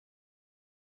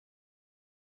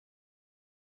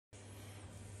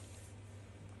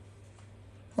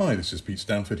Hi, this is Pete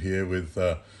Stanford here with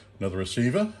another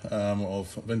receiver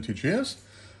of vintage years,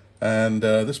 and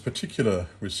this particular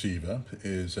receiver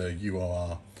is a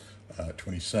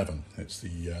URR-27. It's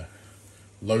the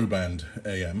low band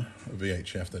AM,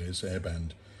 VHF that is,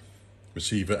 airband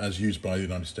receiver as used by the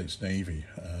United States Navy.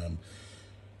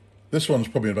 This one's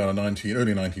probably about a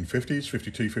early 1950s,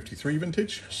 52, 53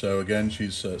 vintage, so again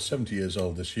she's 70 years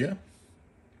old this year.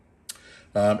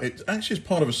 It actually is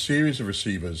part of a series of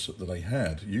receivers that they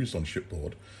had used on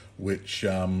shipboard, which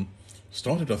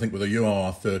started, I think, with a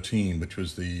URR-13, which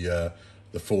was the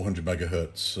 400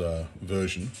 megahertz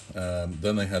version.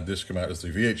 Then they had this come out as the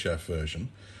VHF version,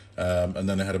 and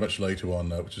then they had a much later one,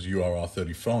 which is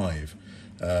URR-35.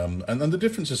 And then the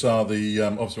differences are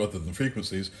obviously other than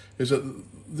frequencies, is that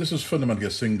this is fundamentally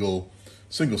a single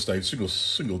stage,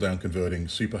 single down converting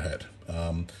superhead.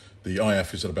 The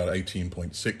IF is at about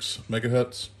 18.6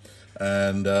 megahertz,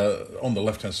 and on the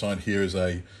left-hand side here is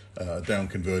a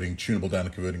tunable down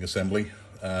converting assembly,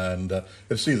 and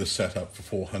it's either set up for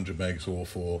 400 megs or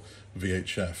for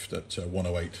VHF at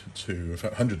 108 to, in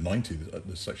fact, 190.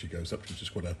 This actually goes up, which is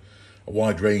quite a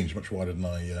wide range, much wider than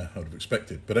I would have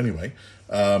expected. But anyway,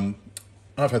 I've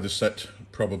had this set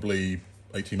probably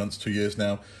 18 months, 2 years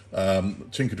now.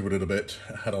 Tinkered with it a bit,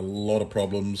 had a lot of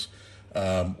problems.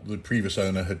 The previous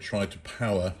owner had tried to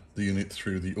power the unit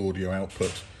through the audio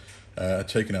output,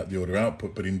 taken out the audio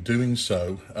output, but in doing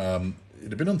so, it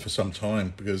had been on for some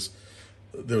time because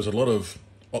there was a lot of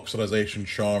oxidization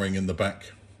charring in the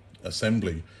back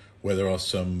assembly where there are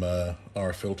some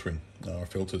RF filtering. RF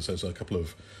filters, there's a couple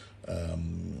of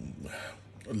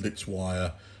Litz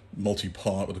wire,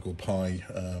 multi-part, what they're called pi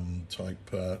type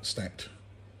stacked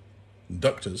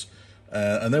inductors.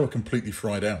 And they were completely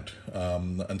fried out,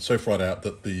 and so fried out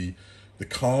that the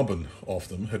carbon of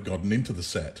them had gotten into the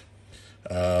set,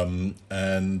 and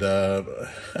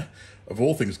of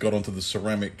all things got onto the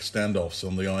ceramic standoffs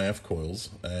on the IF coils,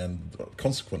 and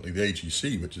consequently the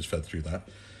AGC, which is fed through the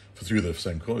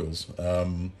same coils,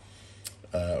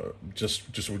 just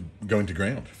going to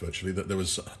ground virtually. That there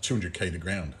was 200k to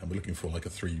ground, and we're looking for like a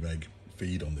 3 meg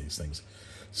feed on these things.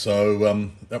 So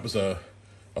that was a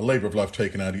labour of love,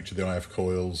 taking out each of the IF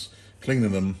coils,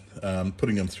 cleaning them,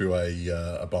 putting them through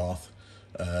a bath,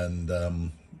 and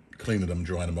cleaning them,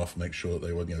 drying them off, make sure that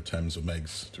they were tens of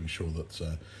megs, to ensure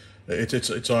that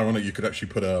it's ironic. You could actually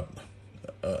put an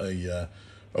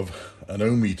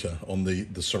ohmmeter on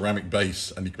the ceramic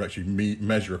base, and you could actually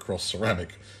measure across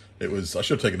ceramic. I should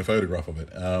have taken a photograph of it,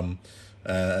 and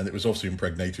it was obviously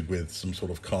impregnated with some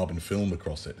sort of carbon film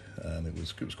across it, and it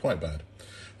was quite bad.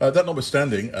 That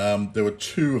notwithstanding, there were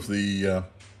two of the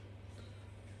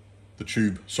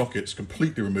tube sockets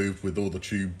completely removed, with all the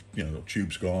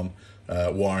tubes gone,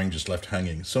 wiring just left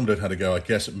hanging. Somebody had to go, I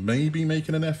guess, at maybe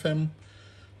making an FM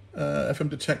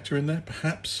detector in there,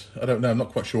 perhaps. I don't know. I'm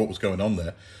not quite sure what was going on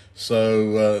there.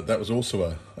 So that was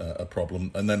also a problem.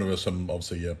 And then there were some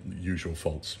obviously usual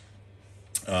faults.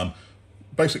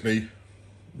 Basically,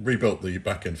 rebuilt the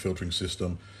back-end filtering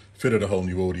system, fitted a whole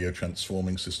new audio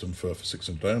transforming system for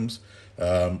 600 ohms,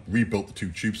 rebuilt the two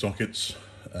tube sockets,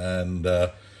 and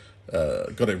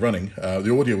got it running.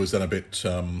 The audio was then a bit,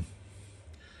 how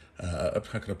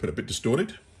can I put it, a bit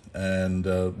distorted, and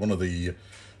one of the,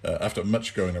 after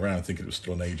much going around thinking it was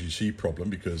still an AGC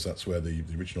problem, because that's where the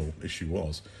original issue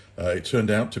was, it turned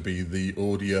out to be the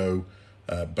audio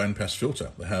bandpass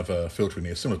filter. They have a filter in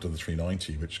here similar to the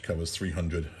 390, which covers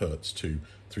 300 hertz to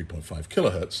 3.5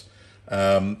 kilohertz.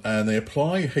 And they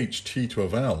apply HT to a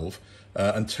valve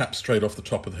and tap straight off the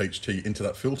top of the HT into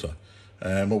that filter.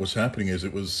 And what was happening is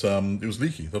it was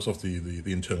leaky. That was off the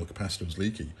internal capacitor was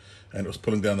leaky, and it was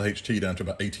pulling down the HT down to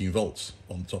about 18 volts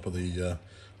on top of the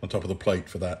plate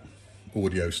for that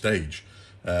audio stage.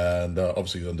 And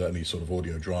obviously under any sort of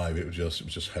audio drive, it was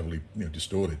just heavily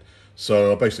distorted.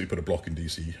 So I basically put a blocking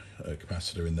DC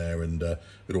capacitor in there, and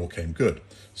it all came good.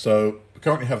 So we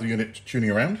currently have the unit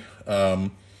tuning around.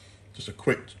 Just a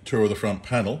quick tour of the front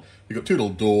panel. You've got two little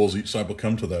doors, each side will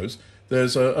come to those.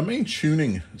 There's a main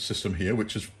tuning system here,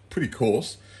 which is pretty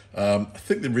coarse. I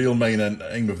think the real main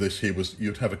aim of this here was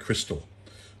you'd have a crystal,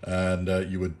 and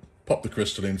you would pop the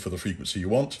crystal in for the frequency you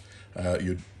want.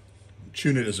 You'd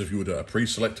tune it as if you would a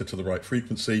pre-selector to the right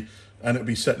frequency, and it would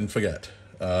be set and forget.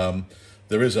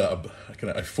 There is a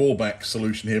fallback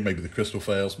solution here. Maybe the crystal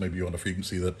fails, maybe you're on a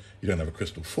frequency that you don't have a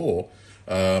crystal for.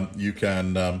 You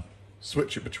can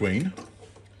switch it between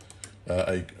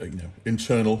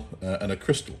internal and a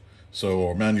crystal,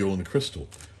 or manual and a crystal.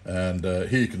 And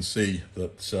here you can see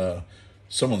that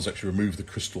someone's actually removed the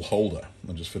crystal holder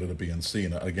and just fitted a BNC.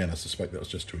 And again, I suspect that was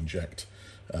just to inject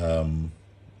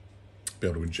be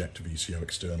able to inject VCO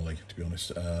externally, to be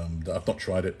honest. I've not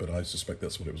tried it, but I suspect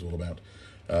that's what it was all about.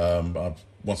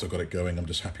 Once I've got it going, I'm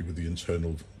just happy with the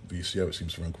internal VCO. It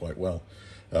seems to run quite well.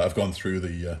 I've gone through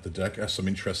the deck. Has some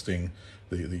interesting,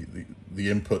 the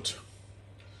input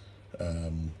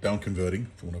down converting,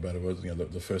 for one of better words,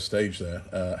 the first stage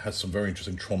there has some very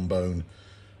interesting trombone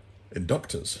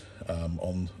inductors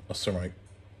on a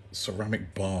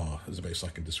ceramic bar, is the best I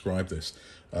can describe this.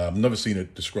 I've never seen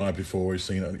it described before. I've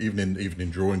seen it even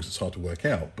in drawings. It's hard to work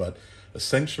out, but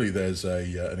essentially there's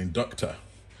an inductor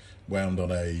wound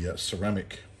on a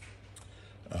ceramic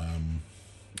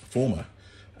former,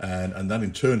 and that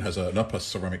in turn has an upper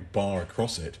ceramic bar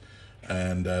across it,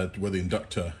 and where the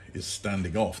inductor is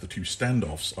standing off, the two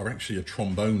standoffs are actually a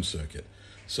trombone circuit.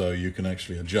 So you can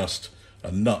actually adjust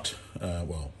a nut,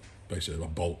 well, basically a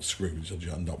bolt screw, you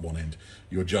adjust nut one end,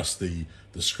 you adjust the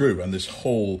screw, and this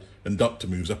whole inductor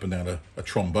moves up and down a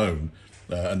trombone,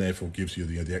 and therefore gives you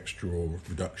the extra or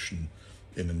reduction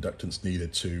in inductance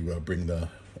needed to bring that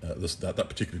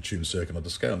particular tune circuit on the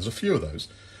scale. And there's a few of those,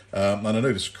 and I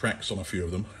noticed cracks on a few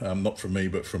of them, not from me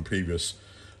but from previous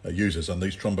users, and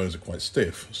these trombones are quite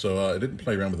stiff, so I didn't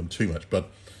play around with them too much, but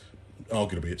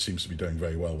arguably it seems to be doing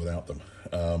very well without them.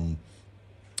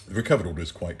 The recovered order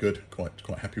is quite good, quite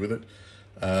happy with it.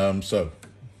 So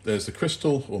there's the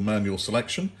crystal or manual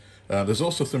selection. There's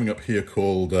also something up here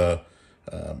called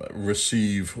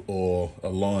receive or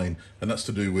align, and that's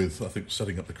to do with, I think,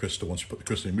 setting up the crystal. Once you put the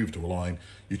crystal in, move it to align,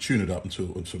 you tune it up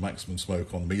until maximum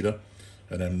smoke on the meter,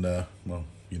 and then well,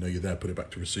 you know you're there, put it back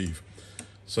to receive.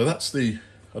 So that's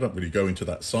I don't really go into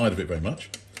that side of it very much.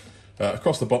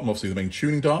 Across the bottom, obviously, the main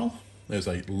tuning dial. There's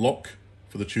a lock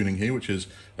for the tuning here, which is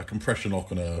a compression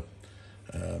lock on a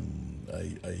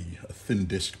thin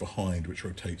disc behind, which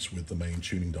rotates with the main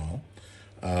tuning dial.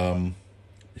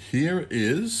 Here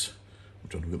is, I'm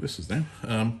trying to look at this now.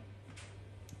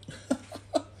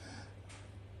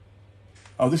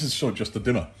 Oh, this is sort of just a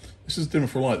dimmer. This is a dimmer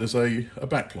for light. There's a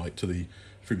backlight to the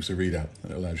frequency readout,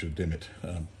 and it allows you to dim it.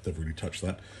 Never really touched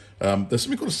that. There's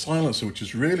something called a silencer, which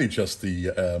is really just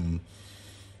well,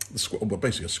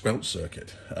 basically a squelch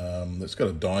circuit. It's got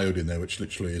a diode in there, which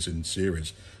literally is in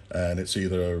series, and it's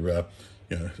either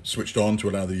switched on to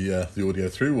allow the audio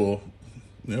through, or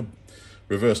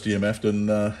reversed EMF'd and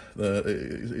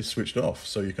it's switched off,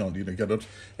 so you can't get it.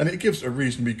 And it gives a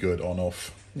reasonably good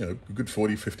on-off, a good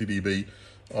 40-50 dB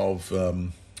of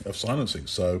silencing.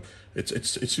 So it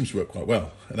seems to work quite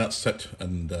well, and that's set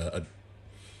and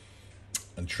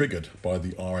triggered by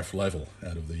the RF level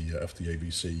out of the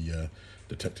AVC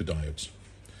detector diodes.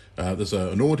 There's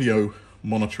an audio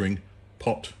monitoring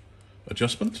pot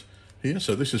adjustment here.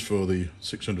 So this is for the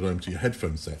 600 ohm to your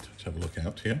headphone set to have a look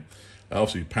out here.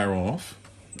 Obviously power on off,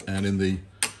 and in the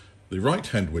right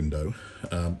hand window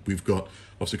we've got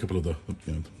obviously a couple of the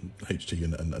HT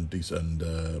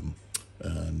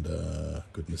and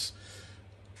goodness,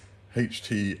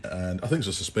 HT, and I think it's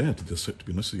just a spare to be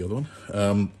honest, the other one.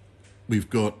 We've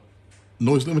got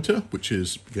noise limiter, which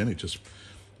is, again, it just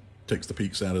takes the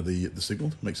peaks out of the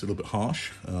signal, makes it a little bit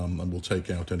harsh, and will take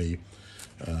out any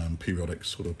periodic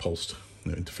sort of pulsed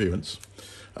interference.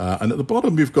 And at the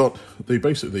bottom we've got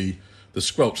basically the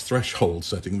squelch threshold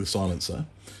setting, the silencer,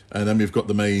 and then we've got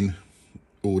the main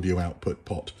audio output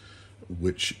pot,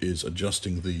 which is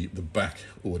adjusting the back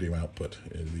audio output,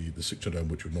 the 600 ohm,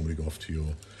 which would normally go off to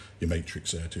your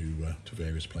matrix there to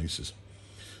various places.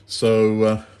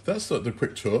 So that's the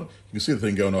quick tour. You can see the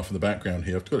thing going off in the background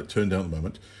here. I've got it turned down at the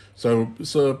moment. So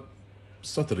it's a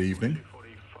Saturday evening.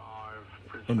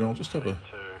 And I'll just have a...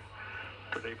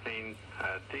 Good evening.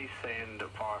 Descend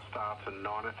fire starts at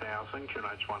 90,000,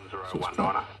 QNH 1019. So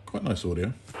quite nice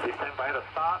audio. Descend by the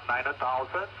start,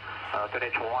 90,000,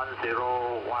 QNH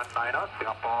 1019,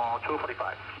 Singapore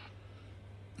 245.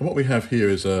 And what we have here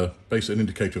is basically an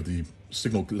indicator of the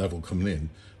signal level coming in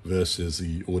versus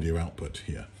the audio output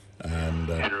here. And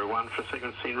Andrew 1 for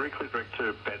sequencing, reclick direct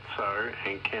to BETSO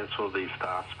and cancel the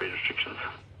star speed restrictions.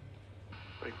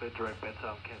 Reclick direct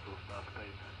BETSO and cancel the star speed.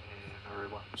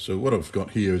 So what I've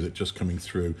got here is it just coming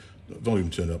through, volume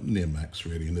turned up near max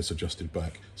really, and this adjusted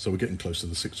back. So we're getting close to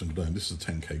the 600 ohm. This is a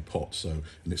 10K pot, so,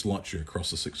 and it's largely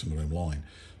across the 600 ohm line.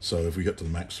 So if we get to the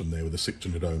maximum there with the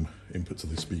 600 ohm input to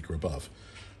the speaker above,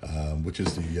 which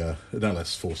is the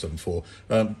NLS 474.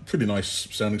 Pretty nice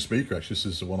sounding speaker, actually. This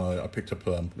is the one I picked up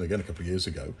again a couple of years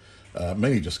ago,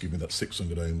 mainly just giving that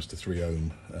 600 ohms to 3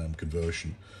 ohm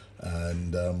conversion,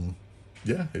 and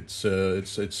yeah, it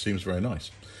seems very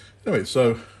nice. Anyway,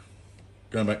 so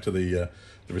going back to the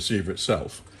receiver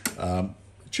itself,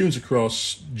 tunes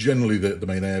across generally the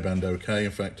main airband okay.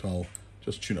 In fact, I'll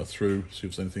just tune it through, see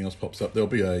if anything else pops up. There'll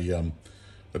be a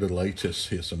little ATIS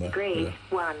here somewhere. Degree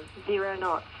 10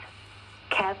 knots.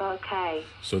 Cav OK.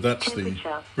 So that's the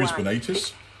Brisbane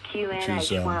ATIS, which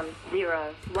is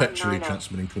perpetually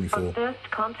transmitting 24. On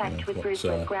first contact with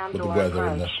Brisbane ground with the door weather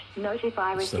and approach,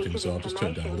 notify the settings. I'll just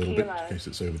turn down a little bit in case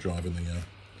it's overdriving the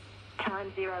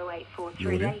time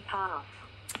 0843 pass.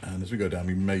 And as we go down,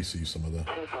 we may see some of the.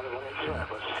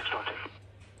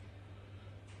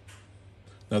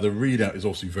 Now the readout is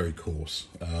obviously very coarse.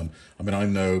 I mean, I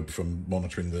know from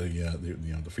monitoring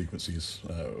the frequencies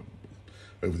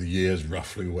over the years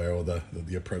roughly where all the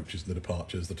approaches, the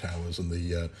departures, the towers, and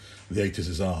the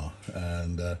ATISs are,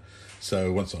 and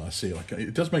so once I see it, like,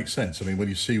 it does make sense. I mean, when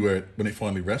you see when it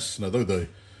finally rests, and although the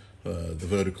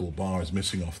vertical bar is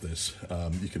missing off this,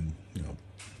 you can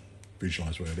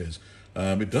visualize where it is.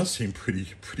 It does seem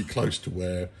pretty close to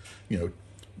where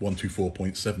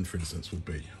 124.7 for instance would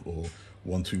be, or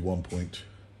 121.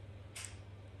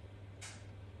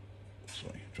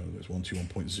 There's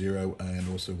 121.0 and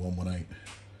also 118.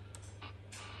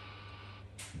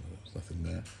 There's nothing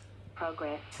there.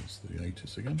 Progress. That's the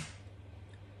ATIS again.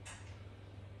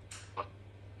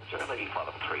 That'll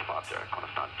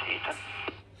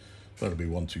be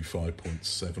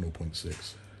 125.7 or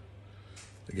 0.6.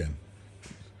 Again,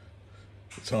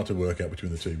 it's hard to work out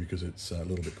between the two because it's a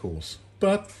little bit coarse.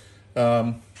 But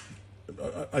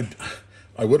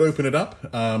I would open it up.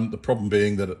 The problem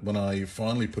being that when I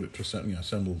finally put it to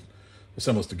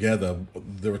assembles together,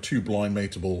 there are two blind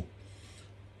mateable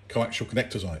coaxial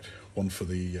connectors on it. One for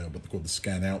the what they call the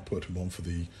scan output, and one for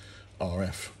the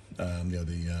RF,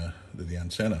 the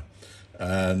antenna.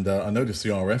 And I noticed the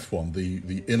RF one,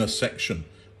 the inner section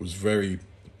was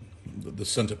the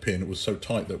center pin was so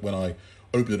tight that when I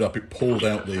opened it up, it pulled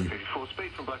out the.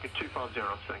 Speed from Blackett 250,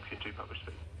 thanks you to published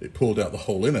speed. It pulled out the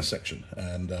whole inner section,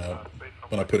 and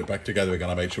when I put it back together again,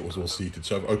 I made sure it was all seated.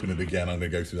 So I've opened it again. I'm going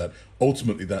to go through that.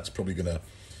 Ultimately, that's probably going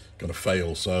to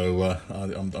fail. So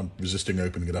I'm resisting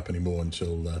opening it up anymore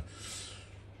until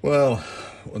ever,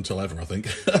 I think.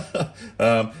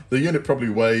 The unit probably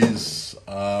weighs.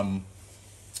 I'm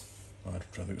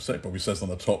trying to think, it probably says on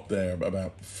the top there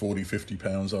about 40-50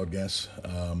 pounds, I'd guess.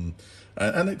 And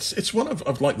it's one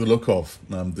I've liked the look of.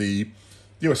 The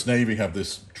US Navy have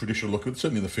this traditional look,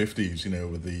 certainly in the 50s,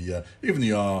 with the even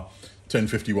the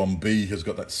R-1051B has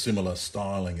got that similar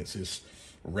styling. It's this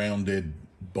rounded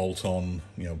bolt-on,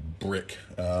 brick,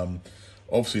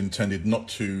 obviously intended not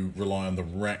to rely on the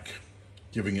rack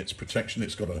giving its protection.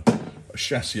 It's got a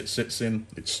chassis it sits in.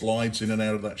 It slides in and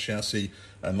out of that chassis,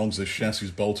 and as long as the chassis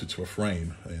is bolted to a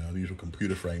frame, the usual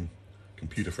computer frame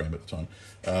at the time,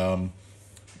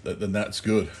 then that's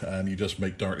good, and you just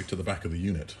make directly to the back of the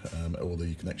unit all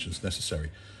the connections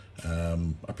necessary.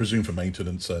 I presume for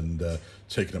maintenance and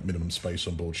taking up minimum space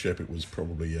on board ship, it was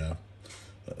probably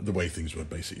the way things were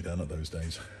basically done at those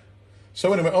days.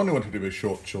 So anyway, I only wanted to do a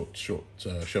short show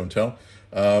and tell.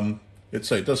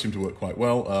 It does seem to work quite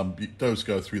well. It does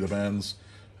go through the bands.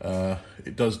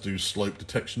 It does do slope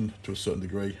detection to a certain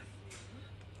degree.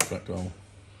 In fact,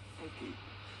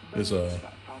 there's a.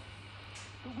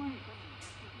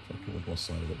 One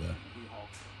side of it there.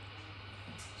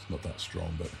 It's not that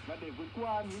strong, but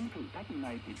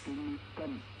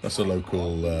that's a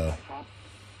local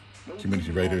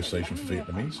community radio station for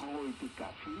Vietnamese.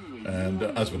 And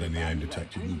as with any aim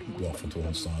detector, you can go off onto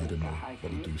one side and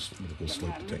it'll do what they call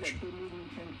slope detection.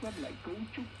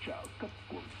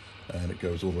 And it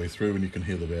goes all the way through, and you can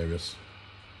hear the various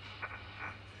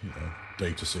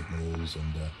data signals,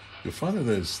 and you'll find that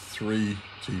there's 3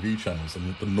 TV channels,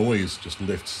 and the noise just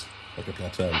lifts like a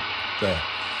plateau there.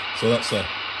 So that's the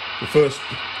first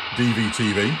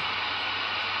DV-TV,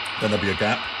 then there'll be a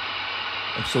gap.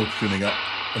 I'm still tuning up,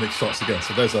 and it starts again.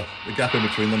 So there's a gap in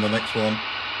between, then the next one,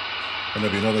 and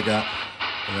there'll be another gap,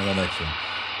 and then the next one.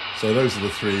 So those are the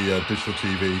 3 digital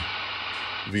TV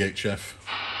VHF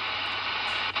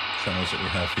channels that we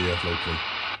have here locally.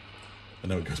 And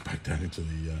now it goes back down into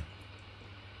the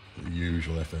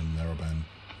usual FM narrowband.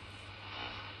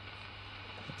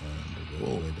 And we'll go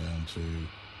all the way down to...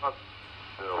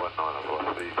 019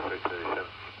 velocity, you can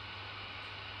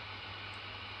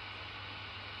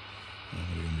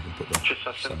put that just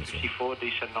 754,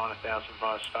 descend 9000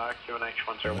 via Stark, UNH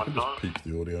 1019. Just peak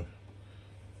the audio.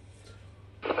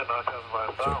 Descend 9000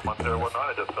 via Stark,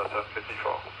 1019, just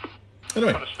 754.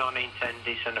 Anyway, 1910,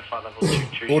 descend to 5 level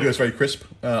 220. audio is very crisp.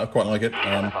 I quite like it.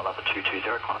 5 level 220,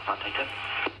 1910.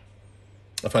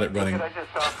 I've had it running.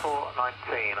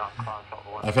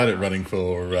 I've had it running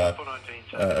for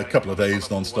a couple of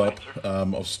days non-stop. I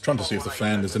was trying to see if the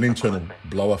fan, there's an internal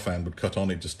blower fan, would cut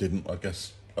on. It just didn't. I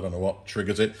guess I don't know what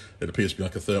triggers it. It appears to be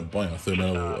like a thermal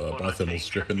bithermal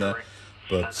strip in there.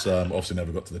 but obviously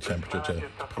never got to the temperature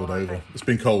to pull it over. It's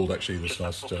been cold actually this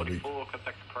last week.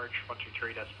 Contact approach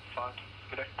 123.5.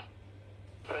 Good day.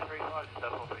 123.5,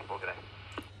 good day.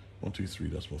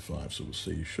 123.5, so we'll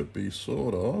see, should be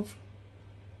sort of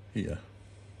here.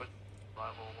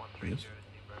 Yes.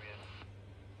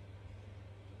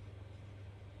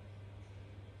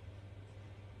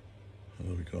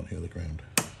 Oh, we can't hear the ground.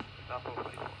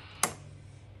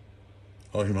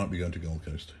 Oh, he might be going to Gold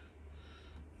Coast.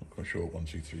 Not quite sure what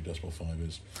 123.5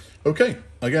 is. Okay,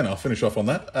 again, I'll finish off on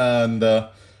that. And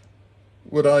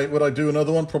would I do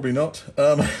another one? Probably not.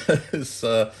 There's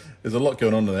a lot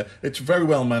going on there. It's very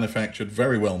well manufactured,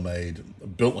 very well made,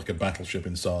 built like a battleship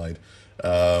inside.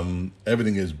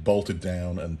 Everything is bolted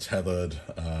down and tethered,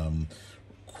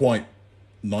 quite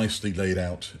nicely laid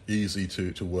out, easy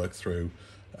to work through.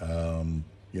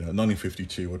 You know,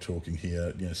 1952 we're talking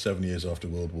here, you know, 7 years after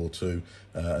World War II,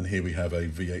 and here we have a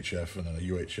VHF and a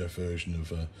UHF version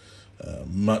of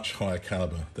much higher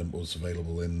caliber than was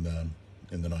available in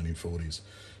the 1940s.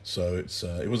 So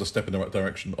it was a step in the right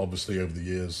direction. Obviously, over the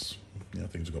years, you know,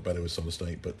 things have got better with solid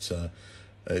state, but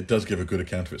it does give a good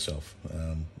account of itself.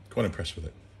 Quite impressed with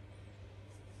it.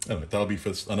 Anyway, that'll be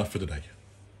enough for today.